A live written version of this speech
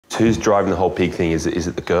Who's driving the whole pig thing? Is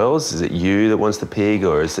it the girls? Is it you that wants the pig,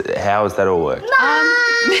 or how does that all work?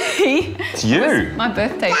 Me. It's you. It was my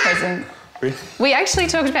birthday present. Really? We actually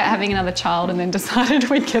talked about having another child and then decided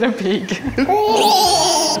we'd get a pig.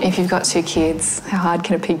 If you've got 2 kids, how hard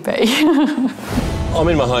can a pig be? I'm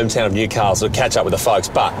in my hometown of Newcastle to catch up with the folks,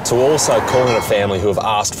 but to also call in a family who have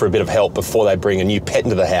asked for a bit of help before they bring a new pet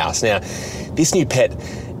into the house. Now, this new pet,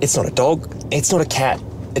 it's not a dog, it's not a cat,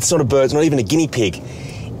 it's not a bird, it's not even a guinea pig.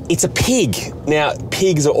 It's a pig. Now,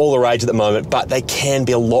 pigs are all the rage at the moment, but they can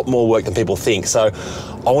be a lot more work than people think. So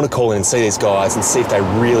I want to call in and see these guys and see if they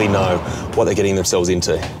really know what they're getting themselves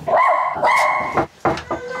into.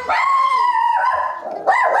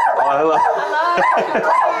 Hello.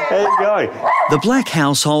 How you going? The Black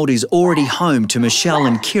household is already home to Michelle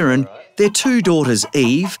and Kieran, their 2 daughters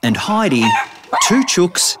Eve and Heidi, 2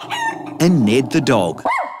 chooks and Ned the dog.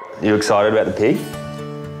 You excited about the pig?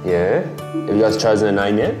 Yeah? Have you guys chosen a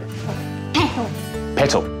name yet?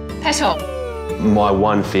 Petal. Petal. My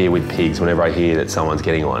one fear with pigs, whenever I hear that someone's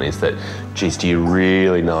getting one, is that, geez, do you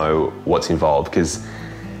really know what's involved? Because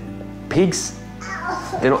pigs,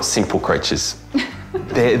 they're not simple creatures.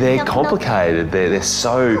 They're complicated. They're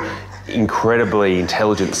so incredibly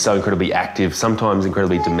intelligent, so incredibly active, sometimes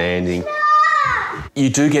incredibly demanding. You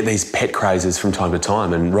do get these pet crazes from time to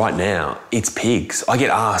time, and right now, it's pigs. I get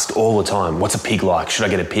asked all the time, what's a pig like? Should I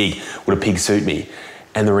get a pig? Would a pig suit me?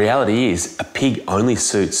 And the reality is, a pig only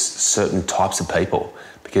suits certain types of people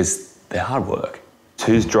because they're hard work.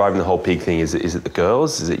 Who's driving the whole pig thing? Is it the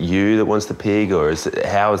girls? Is it you that wants the pig, or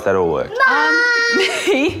how does that all work?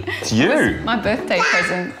 Me. It's you. It was my birthday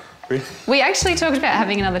present. Really? We actually talked about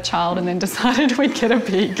having another child and then decided we'd get a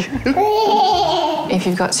pig. If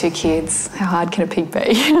you've got 2 kids, how hard can a pig be?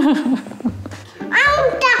 I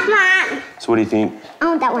want that one. So what do you think? I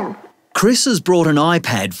want that one. Chris has brought an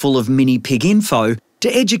iPad full of mini pig info to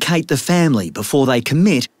educate the family before they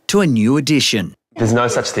commit to a new addition. There's no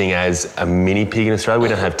such thing as a mini pig in Australia. We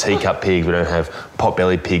don't have teacup pigs, we don't have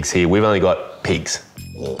pot-bellied pigs here. We've only got pigs.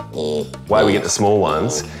 The way we get the small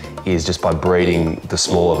ones is just by breeding the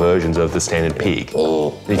smaller versions of the standard pig.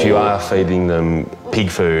 If you are feeding them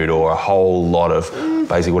pig food or a whole lot of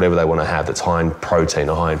basically whatever they want to have that's high in protein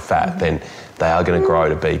or high in fat, then they are going to grow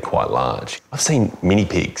to be quite large. I've seen mini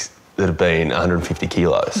pigs that have been 150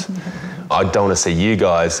 kilos. I don't want to see you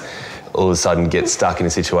guys all of a sudden get stuck in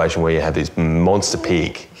a situation where you have this monster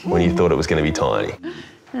pig when you thought it was going to be tiny.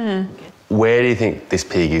 Where do you think this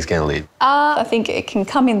pig is going to live? I think it can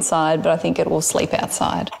come inside, but I think it will sleep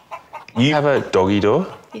outside. You have a doggy door?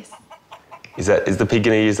 Yes. Is the pig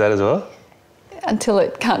going to use that as well? Until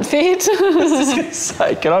it can't fit. I was just going to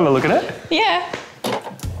say, can I have a look at it? Yeah.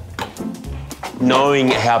 Knowing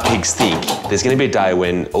how pigs think, there's going to be a day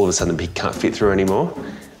when all of a sudden the pig can't fit through anymore,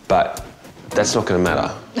 but that's not going to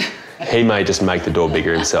matter. He may just make the door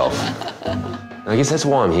bigger himself. And I guess that's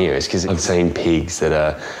why I'm here, is because I've seen pigs that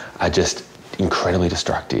are just incredibly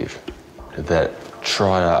destructive, that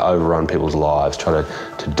try to overrun people's lives, try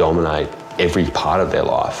to dominate every part of their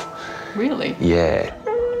life. Really? Yeah.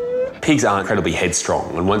 Pigs are incredibly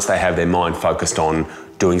headstrong, and once they have their mind focused on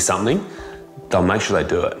doing something, they'll make sure they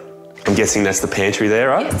do it. I'm guessing that's the pantry there,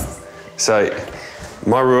 right? Yes. So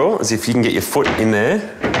my rule is if you can get your foot in there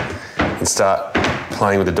and start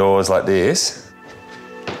playing with the doors like this,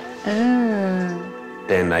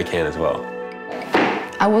 then they can as well.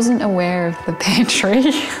 I wasn't aware of the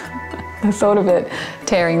pantry. I thought of it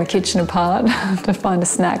tearing the kitchen apart to find a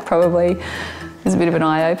snack probably is a bit of an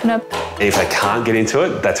eye-opener. If they can't get into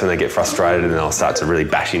it, that's when they get frustrated and they'll start to really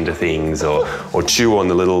bash into things or chew on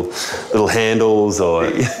the little handles or...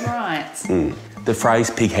 Right. The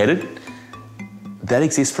phrase pig-headed, that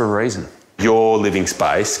exists for a reason. Your living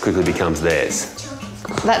space quickly becomes theirs.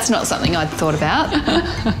 That's not something I'd thought about.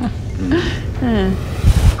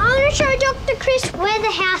 I want to show Dr. Chris where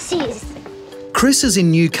the house is. Chris is in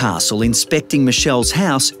Newcastle inspecting Michelle's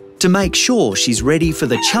house to make sure she's ready for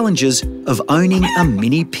the challenges of owning a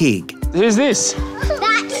mini pig. Who's this?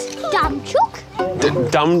 That's Dumb Chook.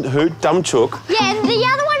 Who? Dumb Chook? Yeah, and the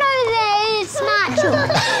other one over there is Smart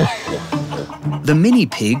Chook. The mini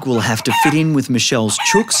pig will have to fit in with Michelle's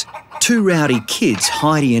chooks, 2 rowdy kids,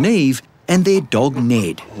 Heidi and Eve, and their dog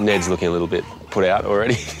Ned. Ned's looking a little bit put out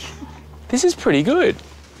already. This is pretty good.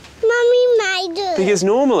 Mummy made it. Because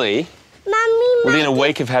normally, Mummy made within a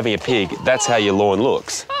week of having a pig, that's how your lawn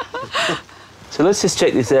looks. So let's just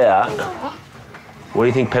check this out. What do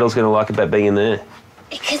you think Petal's going to like about being in there?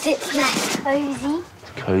 Because it's nice cosy.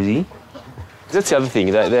 It's cosy. That's the other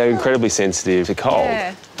thing, they're incredibly sensitive to cold.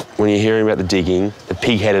 Yeah. When you're hearing about the digging, the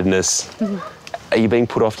pig-headedness, are you being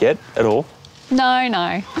put off yet at all? No.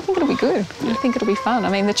 I think it'll be good. I think it'll be fun. I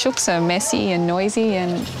mean, the chooks are messy and noisy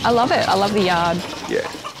and I love it. I love the yard. Yeah.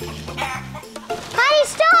 Hey,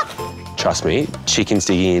 stop! Trust me, chickens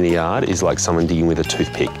digging in the yard is like someone digging with a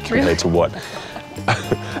toothpick compared to what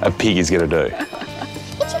a pig is going to do.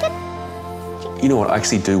 You know what, I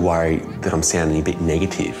actually do worry that I'm sounding a bit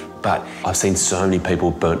negative, but I've seen so many people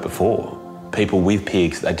burnt before. People with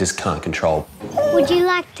pigs they just can't control. Would you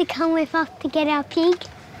like to come with us to get our pig?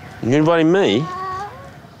 You're inviting me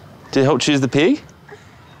to help choose the pig?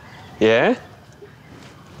 Yeah?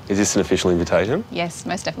 Is this an official invitation? Yes,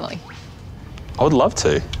 most definitely. I would love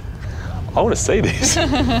to. I want to see this.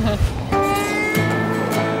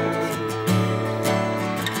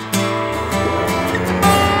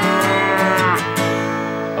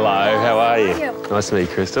 Hello, how are you? Nice to meet you,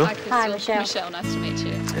 Crystal. Hi, Crystal. Hi, Michelle. Michelle, nice to meet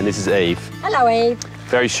you. And this is Eve. Hello, Eve.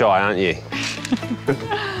 Very shy, aren't you?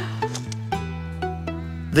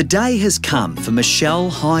 The day has come for Michelle,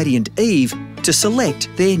 Heidi and Eve to select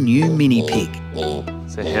their new mini pig.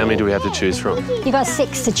 So how many do we have to choose from? You've got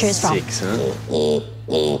 6 to choose from. 6,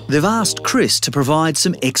 huh? They've asked Chris to provide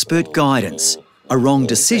some expert guidance. A wrong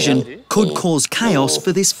decision could cause chaos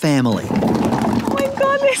for this family. Oh my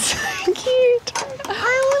God, they're so cute.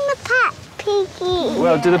 I want to pat Piggy.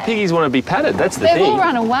 Well, do the piggies want to be patted? That's the They thing. will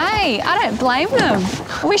run away. I don't blame them.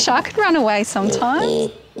 I wish I could run away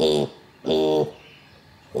sometimes. Mum,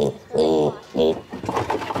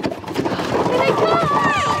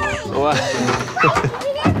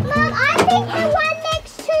 I think the one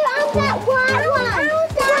next to that white one.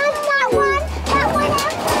 That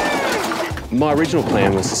one. My original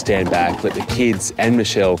plan was to stand back, let the kids and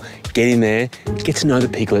Michelle get in there, get to know the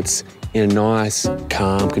piglets in a nice,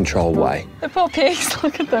 calm, controlled way. The poor pigs,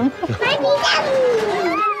 look at them.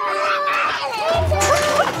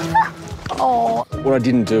 Oh. What I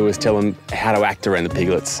didn't do was tell them how to act around the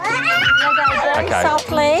piglets. Okay.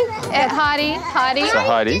 Softly. Heidi. So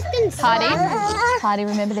Heidi. Heidi,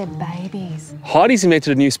 remember they're babies. Heidi's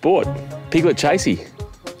invented a new sport, piglet chasey.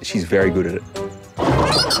 She's very good at it.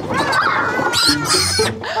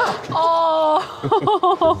 Oh.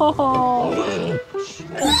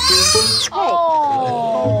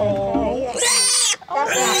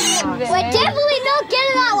 We're definitely not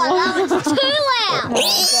getting that one. That was too loud.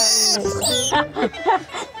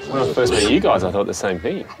 When I first met you guys, I thought the same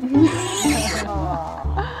thing.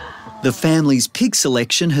 The family's pig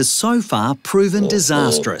selection has so far proven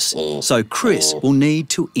disastrous, so Chris will need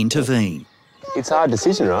to intervene. It's a hard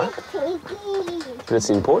decision, right? But it's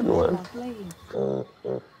an important one.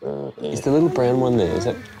 Is the little brown one there, is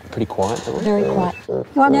that pretty quiet? That one? Very quiet. You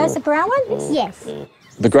want to nurse the brown one? Yes.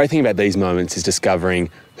 The great thing about these moments is discovering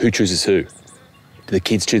who chooses who. Do the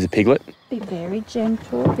kids choose a piglet, Be very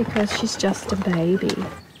gentle because she's just a baby.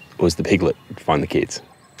 or does the piglet find the kids?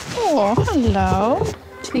 Oh, hello. Do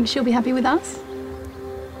you think she'll be happy with us?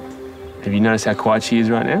 Have you noticed how quiet she is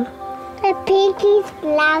right now? The piggies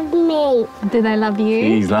love me. Do they love you?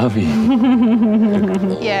 He's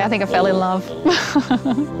loving. Yeah, I think I fell in love.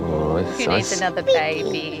 Oh, Who needs another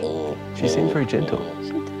baby? She seems very gentle.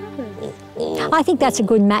 I think that's a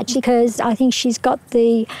good match because I think she's got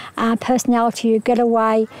the personality to get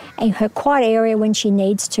away in her quiet area when she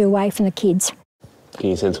needs to, away from the kids.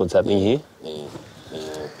 Can you sense what's happening here?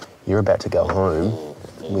 You're about to go home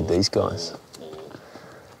with these guys.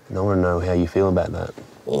 And I want to know how you feel about that.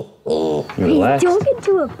 Relax. He's talking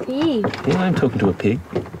to a pig. Yeah, I'm talking to a pig.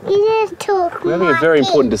 You just talk We're having a very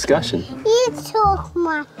important discussion. You talk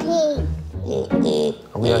my pig.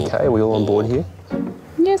 Are we okay? Are we all on board here?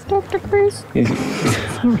 Yes, Dr. Chris.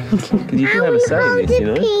 Because you do have a say in this, you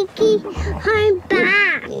know? Piggy home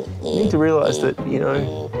back. You need to realise that, you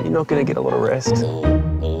know, you're not going to get a lot of rest.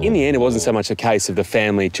 In the end, it wasn't so much a case of the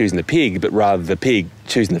family choosing the pig, but rather the pig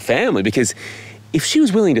choosing the family, because if she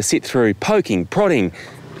was willing to sit through poking, prodding,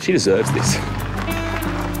 she deserves this.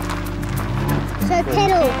 So,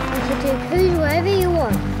 Petal, you can do poos wherever you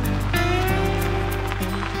want.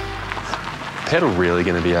 Petal really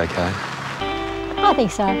going to be okay? I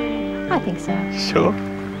think so. I think so. Sure.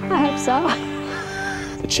 I hope so.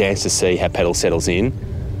 The chance to see how Petal settles in,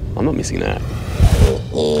 I'm not missing that.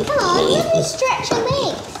 Come on, you can stretch your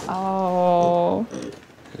legs. Oh.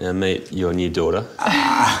 Now meet your new daughter.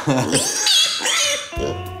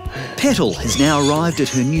 Petal has now arrived at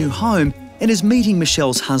her new home and is meeting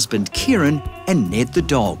Michelle's husband Kieran and Ned the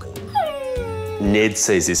dog. Ned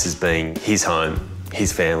sees this as being his home,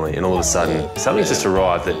 his family, and all of a sudden something's just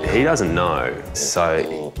arrived that he doesn't know.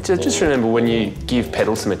 So just remember, when you give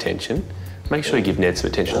Petal some attention, make sure you give Ned some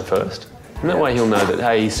attention first. And that way he'll know that,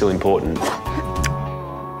 hey, he's still important.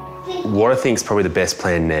 What I think is probably the best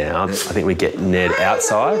plan now, I think we get Ned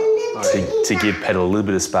outside to give Petal a little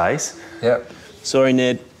bit of space. Yep. Sorry,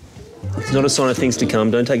 Ned. It's not a sign of things to come.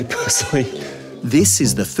 Don't take it personally. This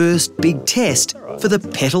is the first big test for the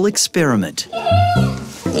Petal experiment.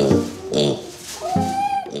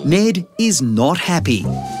 Ned is not happy.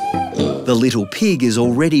 The little pig is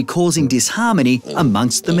already causing disharmony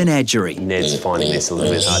amongst the menagerie. Ned's finding this a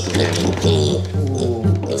little bit hard to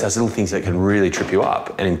handle. It's those little things that can really trip you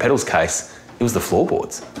up. And in Petal's case, it was the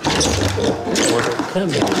floorboards.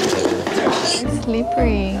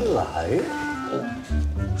 Slippery.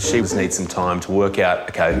 She needs some time to work out,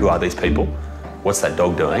 OK, who are these people? What's that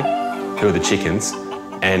dog doing? Who are the chickens?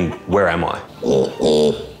 And where am I?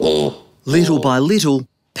 Little by little,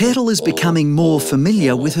 Petal is becoming more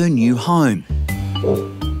familiar with her new home.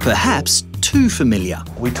 Perhaps too familiar.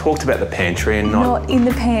 We talked about the pantry and Not in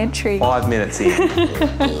the pantry. 5 minutes in.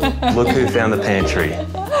 Look who found the pantry.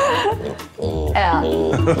 Out.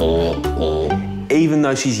 Even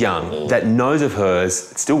though she's young, that nose of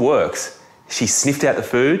hers, it still works. She sniffed out the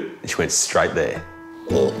food and she went straight there.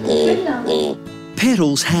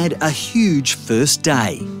 Petal's had a huge first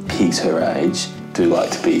day. Pigs her age do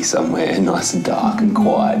like to be somewhere nice and dark and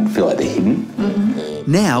quiet and feel like they're hidden.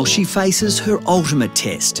 Now she faces her ultimate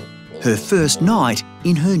test, her first night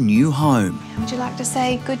in her new home. Would you like to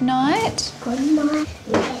say good night? Good night,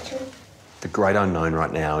 Petal. The great unknown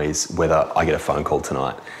right now is whether I get a phone call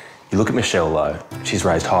tonight. You look at Michelle though, she's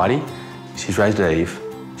raised Heidi, she's raised Eve.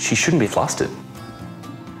 She shouldn't be flustered.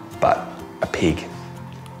 But a pig,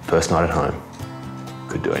 first night at home,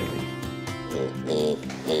 could do anything.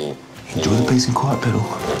 Enjoy the peace and quiet, Petal.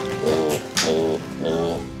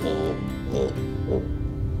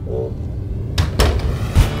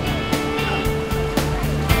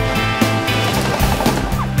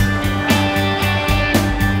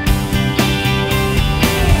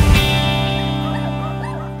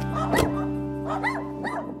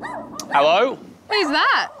 Hello? Who's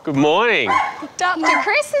that? Good morning. Dr.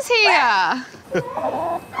 Chris is here.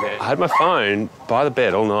 I had my phone by the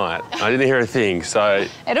bed all night. I didn't hear a thing, so...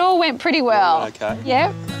 It all went pretty well. Okay.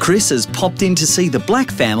 Yep. Chris has popped in to see the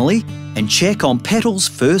Black family and check on Petal's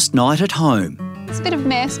first night at home. It's a bit of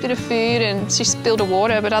mess, bit of food, and she spilled a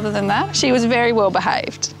water, but other than that, she was very well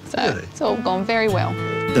behaved. So it's all gone very well.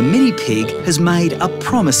 The mini pig has made a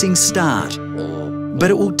promising start. But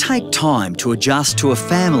it will take time to adjust to a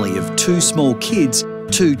family of 2 small kids,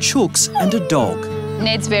 2 chooks and a dog.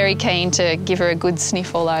 Ned's very keen to give her a good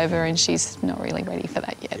sniff all over, and she's not really ready for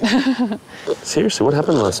that yet. Seriously, what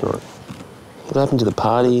happened last night? What happened to the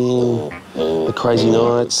partying, the crazy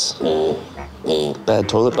nights, bad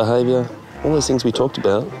toilet behaviour, all those things we talked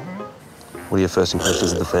about? What are your first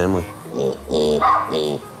impressions of the family?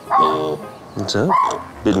 What's that?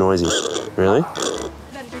 Bit noisy. Really?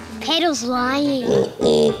 Petal's lying.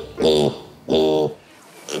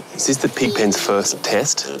 Is this the pig pen's first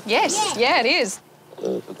test? Yes, yeah, it is.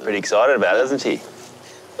 Pretty excited about it, isn't she?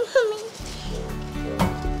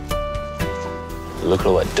 Look at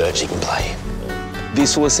all that dirt she can play in.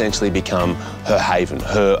 This will essentially become her haven,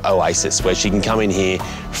 her oasis, where she can come in here,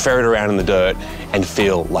 ferret around in the dirt and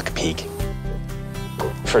feel like a pig.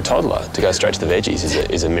 For a toddler, to go straight to the veggies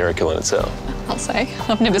is a miracle in itself. I'll say.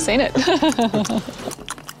 I've never seen it.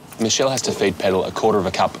 Michelle has to feed Petal a quarter of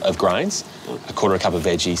a cup of grains, a quarter of a cup of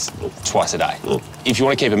veggies twice a day. If you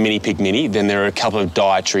want to keep a mini pig mini, then there are a couple of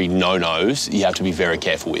dietary no-nos you have to be very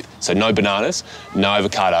careful with. So no bananas, no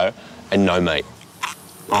avocado, and no meat.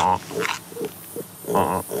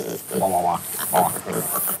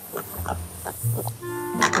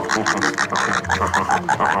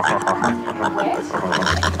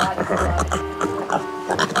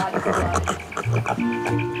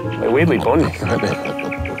 They're weirdly bonding, aren't they?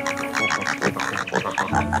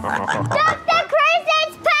 Dr. Chris,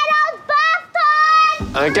 it's Petal's bath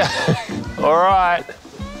time! Okay, all right.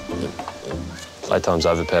 Playtime's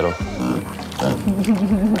over, Petal.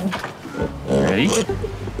 Ready?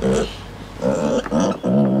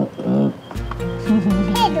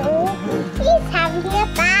 Petal, he's having a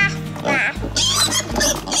bath.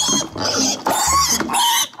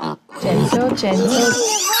 Gentle, gentle.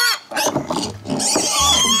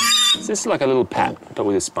 It's just like a little pat, but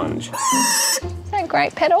with a sponge. Isn't that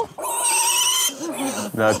great, Petal?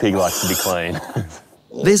 No pig likes to be clean.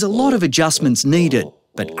 There's a lot of adjustments needed,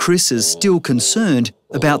 but Chris is still concerned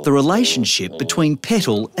about the relationship between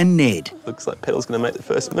Petal and Ned. Looks like Petal's going to make the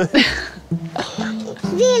first move.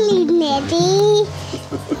 Really, Neddy?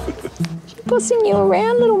 Bossing you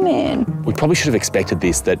around, little man. We probably should have expected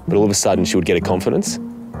this, but all of a sudden she would get a confidence,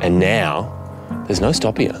 and now there's no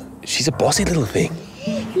stopping her. She's a bossy little thing.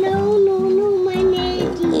 No, my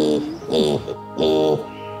Neddy.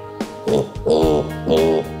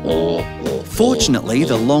 Fortunately,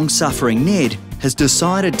 the long-suffering Ned has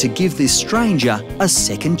decided to give this stranger a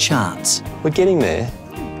second chance. We're getting there.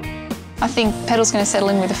 I think Petal's going to settle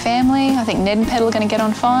in with a family. I think Ned and Petal are going to get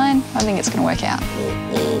on fine. I think it's going to work out.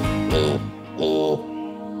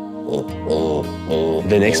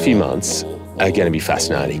 The next few months are going to be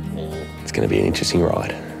fascinating. It's going to be an interesting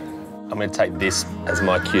ride. I'm going to take this as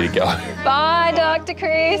my cue to go. Bye, Dr.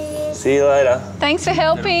 Chris. See you later. Thanks for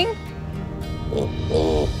helping.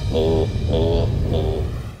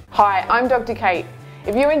 Hi, I'm Dr. Kate.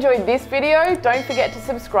 If you enjoyed this video, don't forget to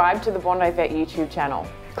subscribe to the Bondi Vet YouTube channel.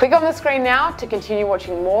 Click on the screen now to continue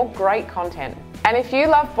watching more great content. And if you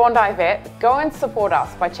love Bondi Vet, go and support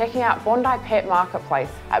us by checking out Bondi Pet Marketplace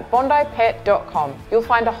at bondipet.com. You'll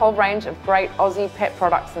find a whole range of great Aussie pet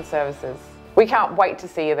products and services. We can't wait to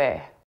see you there.